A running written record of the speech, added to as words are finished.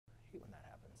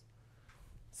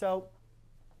So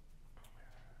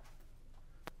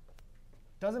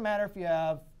doesn't matter if you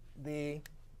have the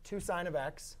 2 sine of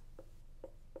x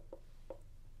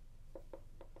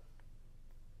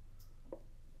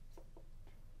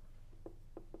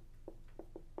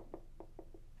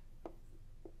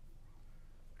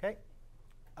OK?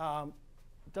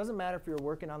 It doesn't matter if you're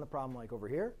working on the problem like over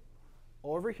here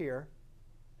or over here.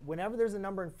 Whenever there's a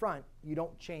number in front, you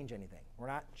don't change anything. We're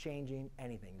not changing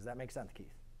anything. Does that make sense,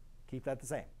 Keith? Keep that the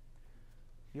same.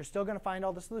 You're still going to find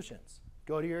all the solutions.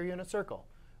 Go to your unit circle.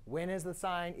 When is the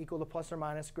sign equal to plus or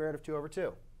minus square root of 2 over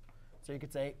 2? So you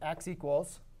could say x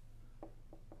equals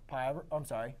pi over,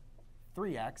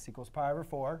 3x equals pi over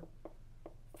 4,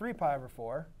 3 pi over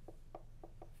 4,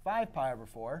 5 pi over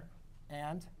 4,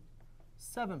 and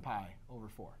 7 pi over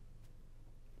 4.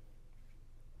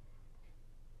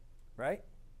 Right?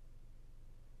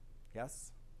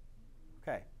 Yes?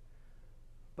 OK.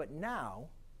 But now,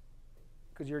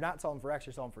 because you're not solving for x,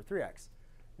 you're solving for 3x.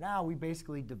 Now we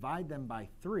basically divide them by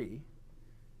 3.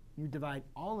 You divide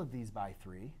all of these by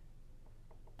 3.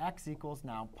 X equals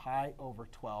now pi over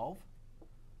 12,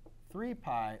 3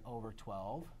 pi over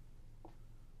 12,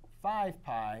 5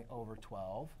 pi over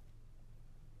 12,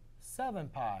 7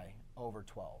 pi over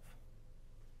 12.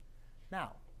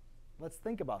 Now, let's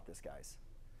think about this, guys.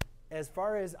 As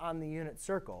far as on the unit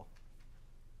circle,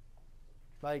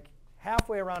 like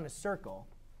halfway around a circle,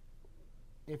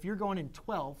 if you're going in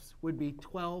 12ths, would be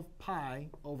 12 pi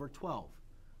over 12.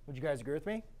 Would you guys agree with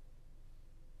me?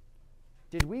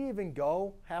 Did we even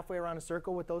go halfway around a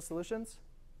circle with those solutions?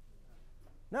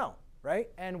 No, right?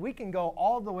 And we can go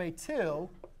all the way to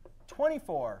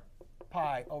 24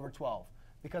 pi over 12.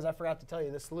 Because I forgot to tell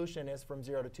you, the solution is from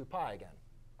 0 to 2 pi again.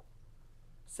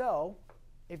 So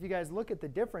if you guys look at the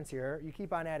difference here, you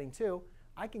keep on adding 2.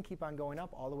 I can keep on going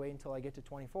up all the way until I get to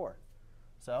 24.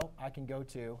 So I can go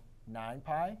to 9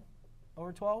 pi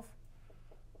over 12,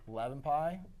 11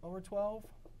 pi over 12,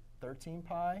 13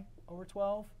 pi over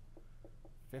 12,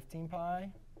 15 pi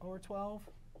over 12,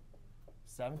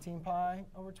 17 pi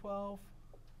over 12,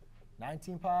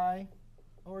 19 pi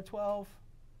over 12,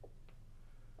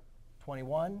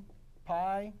 21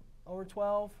 pi over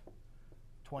 12,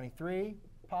 23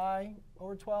 pi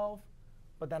over 12.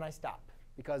 But then I stop.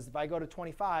 Because if I go to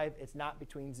 25, it's not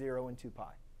between 0 and 2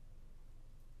 pi.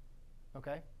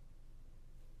 OK?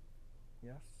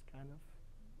 Yes, kind of?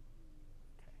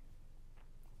 OK.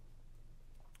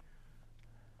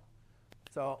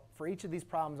 So for each of these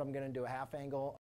problems, I'm going to do a half angle.